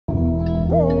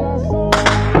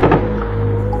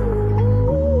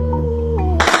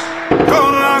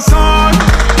Corazon.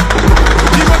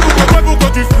 Dis-moi pourquoi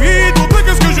tu fuis, pour toi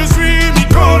qu'est-ce que je suis, mi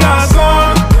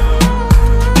Corazon.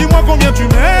 Dis-moi combien tu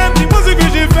m'aimes, dis-moi ce que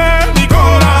j'ai fait, mi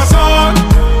Corazon.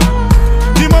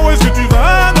 Dis-moi où est-ce que tu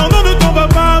vas, non, non, ne t'en vas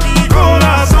pas, mi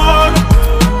Corazon.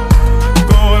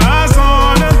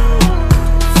 Corazon,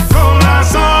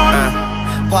 Corazon.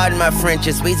 Pardon my French,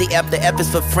 it's Weezy F, the F is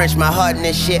for French. My heart in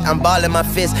this shit, I'm balling my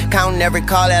fist, counting every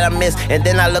call that I miss. And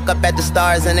then I look up at the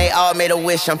stars and they all made a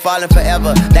wish. I'm falling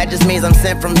forever, that just means I'm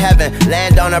sent from heaven.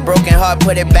 Land on a broken heart,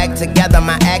 put it back together.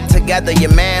 My act together,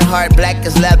 your man heart black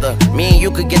as leather. Me and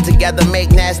you could get together,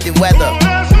 make nasty weather.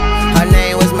 Her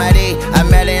name was Marie, I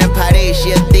met her in Paris.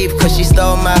 She a thief cause she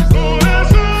stole my.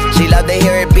 She love to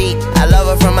hear it beat, I love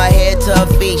her from her head to her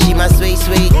feet. She my sweet,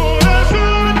 sweet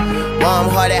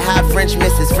warm-hearted, hot French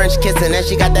missus, French kissing, and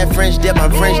she got that French dip. I'm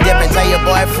French dipping. Tell your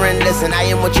boyfriend, listen, I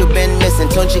am what you've been missing.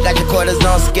 Tune, she got your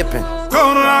Corazon skipping.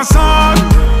 Corazon.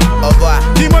 Au revoir.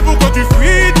 Dis-moi pourquoi tu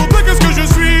fuis, pour toi qu'est-ce que je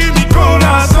suis, mi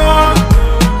Corazon.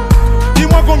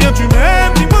 Dis-moi combien tu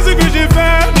m'aimes, dis-moi ce que j'ai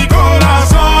fait, mi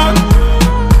Corazon.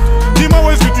 Dis-moi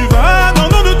où est-ce que tu vas, non,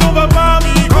 non, ne t'en vas pas,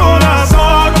 mi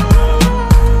Corazon.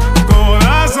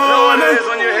 Corazon.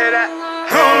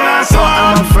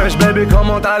 I'm fresh, baby,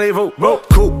 come on, allez-vous.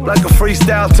 Cool, like a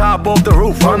freestyle top off the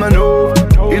roof. I'm a new,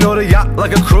 you know the yacht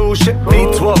like a cruise ship.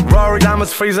 V12, Rory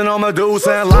diamonds freezing on my dudes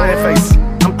and lion face.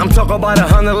 I'm talking about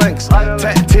 100 links,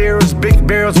 tat tears, big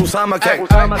beers, Usama cake.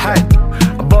 Hey,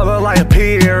 a brother like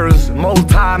peers,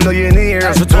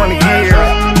 multi-millionaires for 20 years.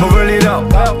 But really though,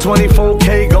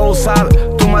 24K gold solid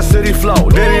through my city flow.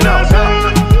 Did he know?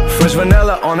 Fresh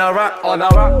vanilla on that rock,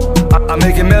 I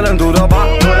make it melon do the bop.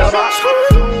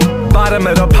 Bottom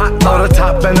of the pot, or the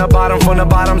top and the bottom, from the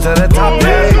bottom to the top,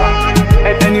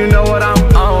 yeah. And you know what I'm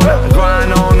on,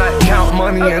 grind on that, count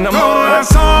money in the morning.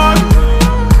 Corazon.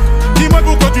 Dis-moi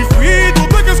pourquoi tu fuis, pour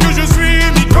toi qu'est-ce que je suis,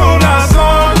 mi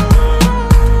Corazon.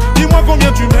 Dis-moi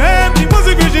combien tu m'aimes, dis-moi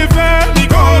ce que j'ai fait, mi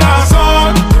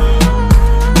Corazon.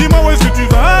 Dis-moi où est-ce que tu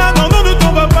vas, non, non, ne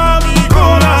t'en vas pas, mi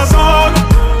Corazon.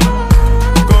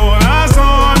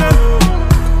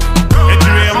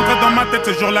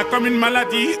 Ce jour-là comme une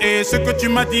maladie. Et ce que tu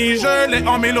m'as dit, je l'ai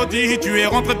en mélodie. Tu es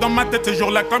rentré dans ma tête ce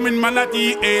jour-là comme une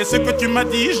maladie. Et ce que tu m'as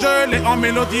dit, je l'ai en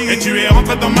mélodie. Et tu es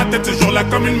rentré dans ma tête ce jour-là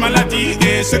comme une maladie.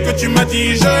 Et ce que tu m'as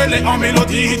dit, je l'ai en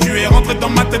mélodie. Tu es rentré dans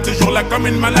ma tête ce jour-là comme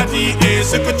une maladie. Et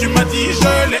ce que tu m'as dit,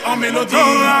 je l'ai en mélodie.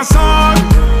 Corazon.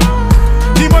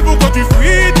 Dis-moi pourquoi tu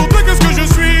fuis, pour toi qu'est-ce que je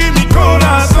suis, mi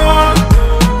Corazon.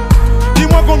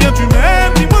 Dis-moi combien tu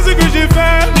m'aimes, dis-moi ce que j'ai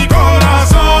fait, mi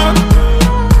Corazon.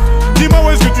 Dis-moi où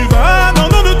est-ce que tu vas, non,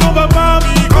 non, ne t'en vas pas,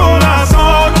 mi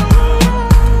Corazon.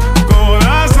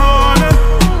 Corazon,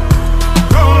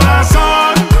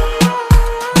 Corazon.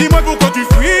 Dis-moi pourquoi tu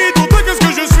fuis, pour toi qu'est-ce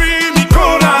que je suis, mi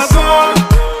Corazon.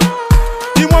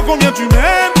 Dis-moi combien tu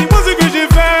m'aimes, dis-moi ce que j'ai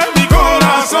fait, mi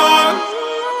Corazon.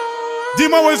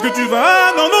 Dis-moi où est-ce que tu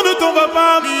vas, non, non, ne t'en vas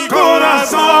pas, mi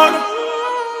Corazon.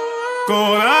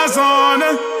 Corazon,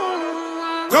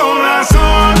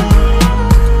 Corazon.